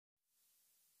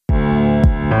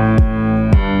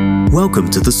Welcome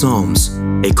to the Psalms,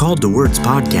 a Called to Words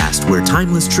podcast where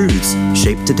timeless truths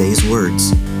shape today's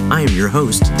words. I am your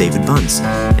host, David Bunce,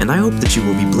 and I hope that you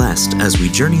will be blessed as we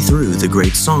journey through the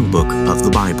great songbook of the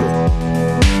Bible.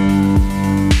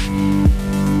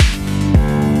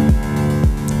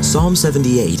 Psalm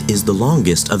 78 is the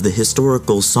longest of the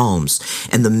historical psalms,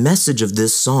 and the message of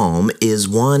this psalm is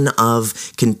one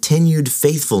of continued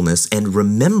faithfulness and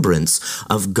remembrance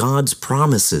of God's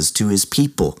promises to His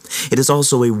people. It is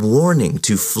also a warning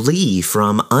to flee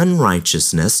from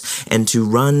unrighteousness and to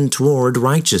run toward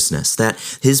righteousness, that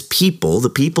His people, the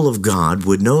people of God,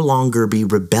 would no longer be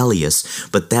rebellious,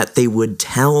 but that they would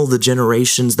tell the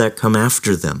generations that come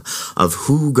after them of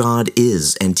who God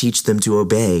is and teach them to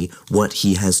obey what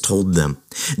He has told them.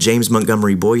 James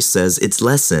Montgomery Boyce says its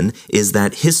lesson is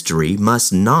that history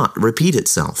must not repeat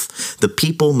itself. The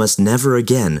people must never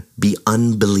again be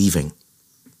unbelieving.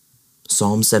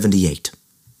 Psalm 78.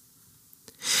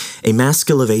 A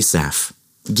maskil of Asaph.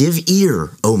 Give ear,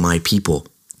 O my people,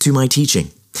 to my teaching.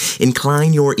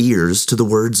 Incline your ears to the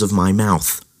words of my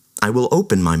mouth. I will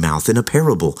open my mouth in a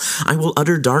parable. I will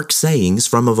utter dark sayings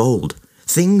from of old,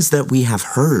 things that we have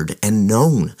heard and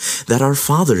known, that our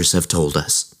fathers have told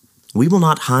us. We will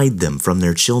not hide them from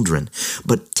their children,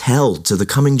 but tell to the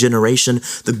coming generation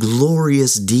the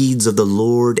glorious deeds of the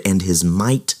Lord and His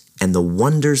might and the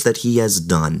wonders that He has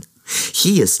done.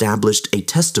 He established a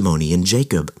testimony in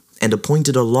Jacob and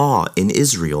appointed a law in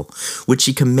Israel, which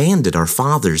He commanded our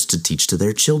fathers to teach to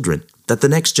their children, that the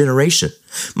next generation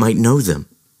might know them,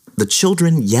 the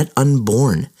children yet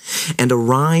unborn, and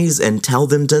arise and tell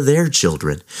them to their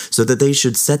children, so that they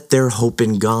should set their hope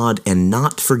in God and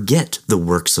not forget the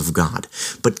works of God,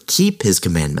 but keep His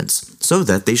commandments, so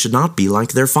that they should not be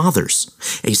like their fathers,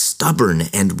 a stubborn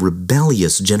and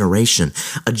rebellious generation,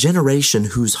 a generation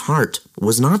whose heart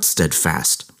was not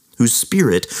steadfast, whose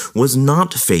spirit was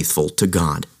not faithful to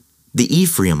God. The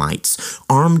Ephraimites,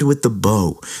 armed with the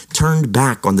bow, turned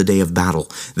back on the day of battle.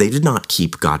 They did not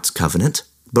keep God's covenant,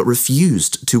 but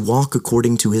refused to walk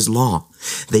according to His law.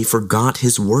 They forgot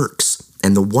His works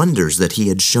and the wonders that He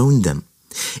had shown them.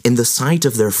 In the sight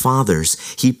of their fathers,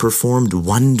 He performed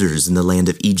wonders in the land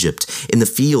of Egypt, in the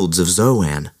fields of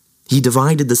Zoan. He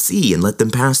divided the sea and let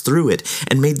them pass through it,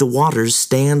 and made the waters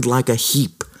stand like a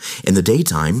heap. In the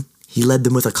daytime, He led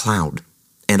them with a cloud,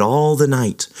 and all the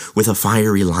night with a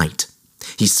fiery light.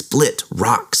 He split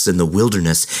rocks in the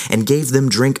wilderness and gave them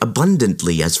drink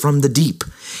abundantly as from the deep.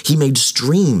 He made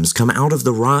streams come out of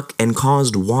the rock and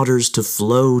caused waters to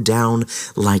flow down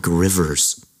like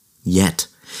rivers. Yet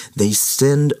they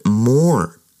sinned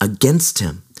more against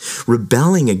Him,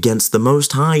 rebelling against the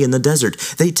Most High in the desert.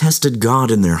 They tested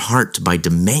God in their heart by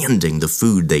demanding the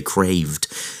food they craved.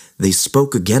 They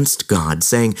spoke against God,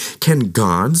 saying, "Can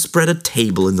God spread a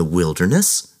table in the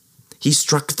wilderness?" He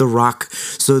struck the rock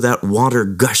so that water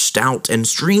gushed out and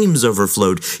streams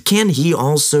overflowed. Can He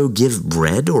also give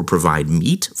bread or provide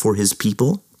meat for His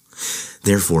people?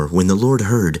 Therefore, when the Lord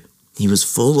heard, He was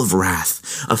full of wrath.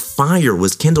 A fire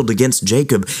was kindled against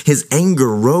Jacob. His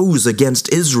anger rose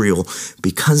against Israel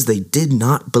because they did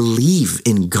not believe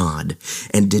in God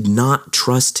and did not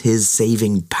trust His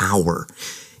saving power.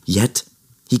 Yet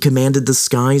He commanded the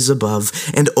skies above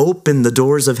and opened the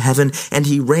doors of heaven, and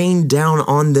He rained down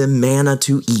on them manna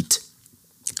to eat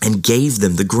and gave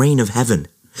them the grain of heaven.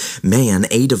 Man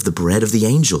ate of the bread of the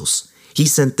angels. He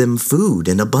sent them food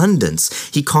in abundance.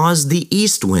 He caused the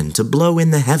east wind to blow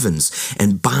in the heavens,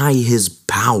 and by His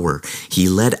power He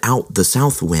led out the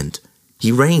south wind.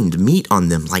 He rained meat on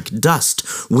them like dust,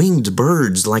 winged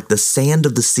birds like the sand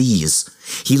of the seas.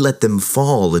 He let them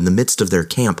fall in the midst of their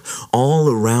camp, all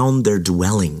around their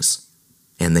dwellings.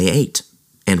 And they ate,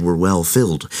 and were well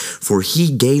filled, for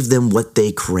He gave them what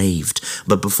they craved.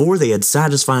 But before they had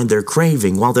satisfied their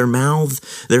craving, while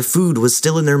their food was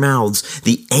still in their mouths,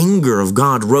 the anger of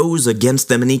God rose against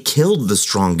them, and He killed the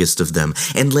strongest of them,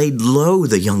 and laid low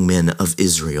the young men of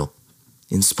Israel.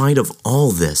 In spite of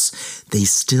all this, they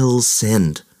still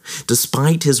sinned.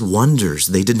 Despite His wonders,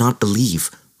 they did not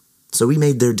believe. So He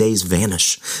made their days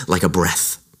vanish like a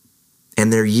breath,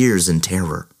 and their years in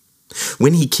terror.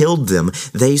 When He killed them,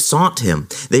 they sought Him.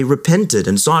 They repented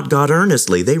and sought God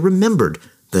earnestly. They remembered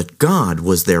that God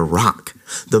was their rock,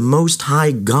 the Most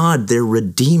High God, their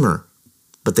Redeemer.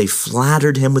 But they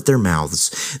flattered Him with their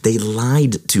mouths. They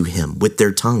lied to Him with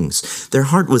their tongues. Their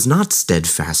heart was not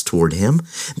steadfast toward Him.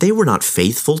 They were not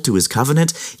faithful to His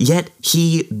covenant. Yet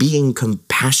He, being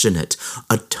compassionate,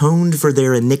 atoned for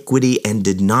their iniquity and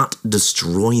did not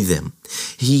destroy them.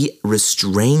 He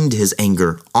restrained His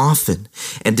anger often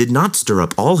and did not stir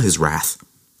up all His wrath.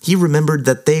 He remembered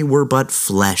that they were but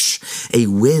flesh, a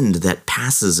wind that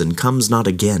passes and comes not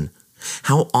again,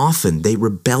 How often they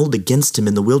rebelled against him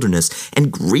in the wilderness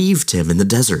and grieved him in the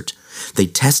desert. They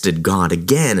tested God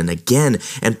again and again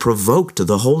and provoked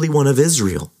the Holy One of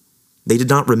Israel. They did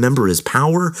not remember his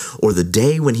power or the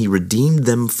day when he redeemed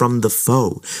them from the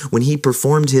foe, when he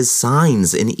performed his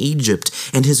signs in Egypt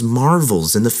and his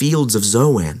marvels in the fields of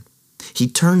Zoan. He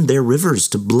turned their rivers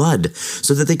to blood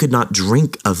so that they could not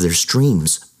drink of their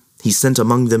streams. He sent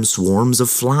among them swarms of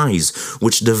flies,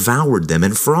 which devoured them,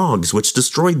 and frogs, which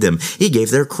destroyed them. He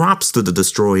gave their crops to the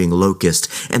destroying locust,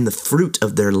 and the fruit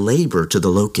of their labor to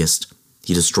the locust.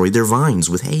 He destroyed their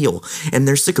vines with hail, and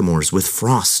their sycamores with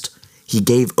frost. He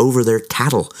gave over their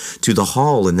cattle to the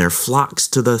hail, and their flocks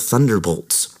to the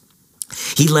thunderbolts.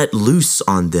 He let loose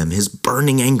on them his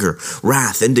burning anger,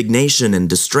 wrath, indignation, and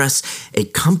distress, a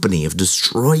company of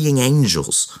destroying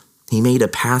angels. He made a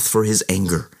path for his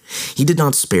anger. He did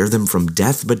not spare them from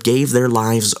death, but gave their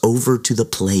lives over to the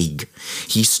plague.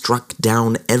 He struck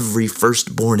down every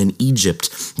firstborn in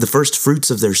Egypt, the first fruits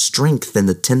of their strength in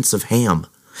the tents of Ham.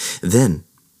 Then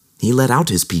he led out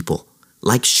his people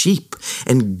like sheep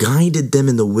and guided them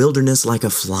in the wilderness like a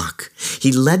flock.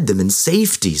 He led them in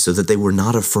safety so that they were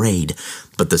not afraid.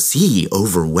 But the sea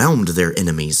overwhelmed their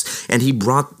enemies, and he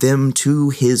brought them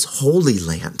to his holy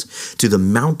land, to the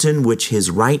mountain which his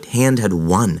right hand had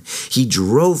won. He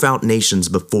drove out nations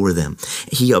before them.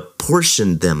 He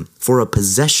apportioned them for a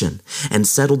possession and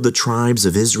settled the tribes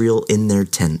of Israel in their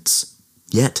tents.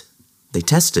 Yet they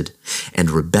tested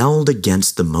and rebelled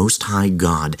against the Most High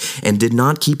God and did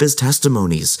not keep his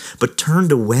testimonies, but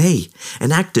turned away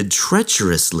and acted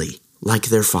treacherously like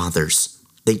their fathers.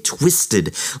 They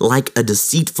twisted like a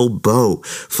deceitful bow,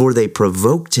 for they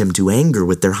provoked him to anger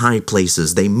with their high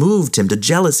places. They moved him to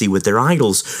jealousy with their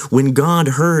idols. When God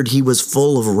heard, he was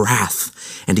full of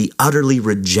wrath, and he utterly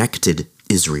rejected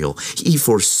Israel. He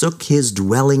forsook his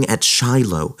dwelling at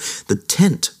Shiloh, the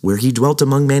tent where he dwelt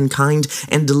among mankind,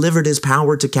 and delivered his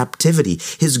power to captivity,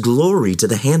 his glory to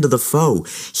the hand of the foe.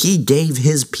 He gave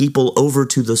his people over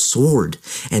to the sword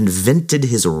and vented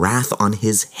his wrath on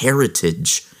his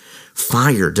heritage.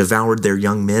 Fire devoured their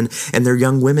young men, and their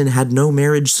young women had no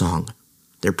marriage song.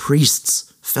 Their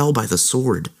priests fell by the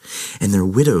sword, and their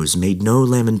widows made no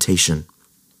lamentation.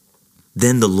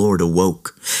 Then the Lord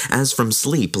awoke, as from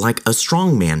sleep, like a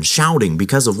strong man shouting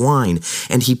because of wine,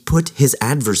 and he put his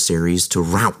adversaries to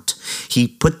rout. He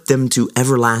put them to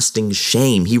everlasting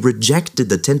shame. He rejected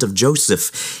the tent of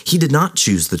Joseph. He did not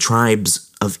choose the tribes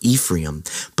of Ephraim,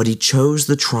 but he chose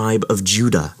the tribe of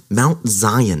Judah, Mount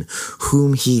Zion,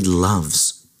 whom he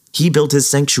loves. He built his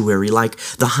sanctuary like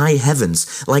the high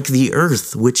heavens, like the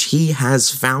earth which he has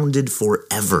founded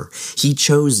forever. He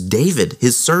chose David,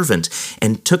 his servant,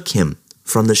 and took him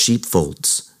from the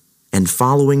sheepfolds. And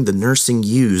following the nursing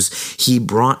ewes, he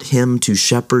brought him to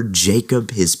shepherd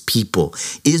Jacob his people,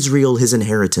 Israel his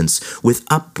inheritance. With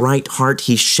upright heart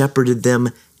he shepherded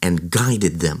them and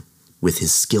guided them with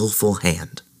his skillful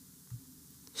hand.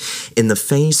 In the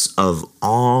face of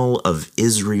all of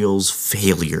Israel's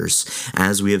failures,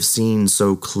 as we have seen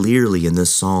so clearly in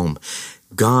this psalm,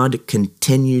 God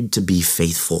continued to be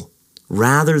faithful.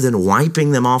 Rather than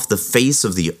wiping them off the face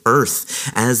of the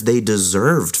earth as they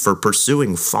deserved for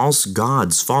pursuing false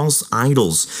gods, false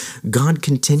idols, God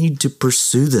continued to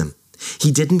pursue them.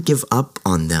 He didn't give up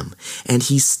on them, and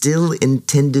he still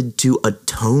intended to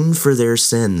atone for their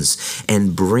sins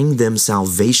and bring them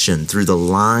salvation through the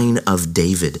line of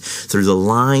David, through the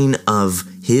line of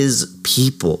his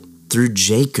people, through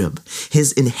Jacob,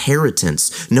 his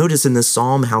inheritance. Notice in the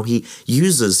psalm how he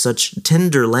uses such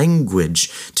tender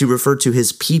language to refer to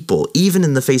his people. Even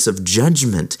in the face of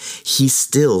judgment, he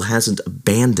still hasn't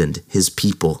abandoned his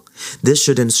people. This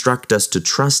should instruct us to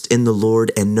trust in the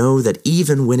Lord and know that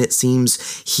even when it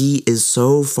seems he is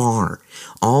so far,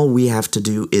 all we have to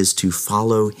do is to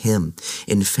follow him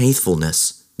in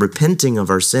faithfulness, repenting of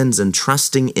our sins and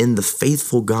trusting in the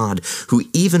faithful God who,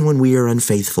 even when we are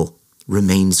unfaithful,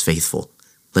 remains faithful.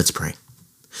 Let's pray.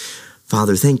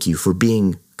 Father, thank you for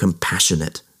being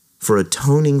compassionate, for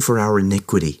atoning for our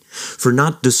iniquity, for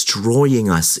not destroying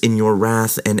us in your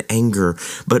wrath and anger,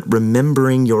 but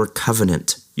remembering your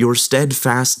covenant, your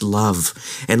steadfast love.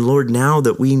 And Lord, now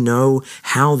that we know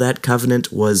how that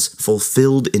covenant was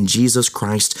fulfilled in Jesus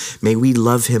Christ, may we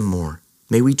love him more.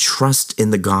 May we trust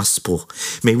in the gospel.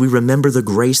 May we remember the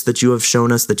grace that you have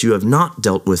shown us, that you have not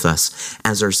dealt with us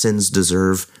as our sins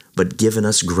deserve, but given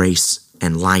us grace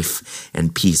and life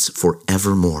and peace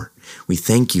forevermore. We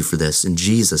thank you for this in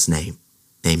Jesus' name.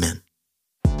 Amen.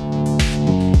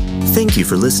 Thank you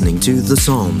for listening to The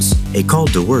Psalms, a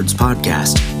Called to Words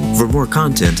podcast. For more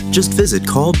content, just visit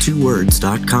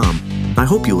calledtowords.com. I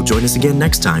hope you will join us again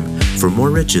next time for more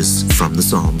riches from the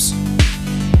Psalms.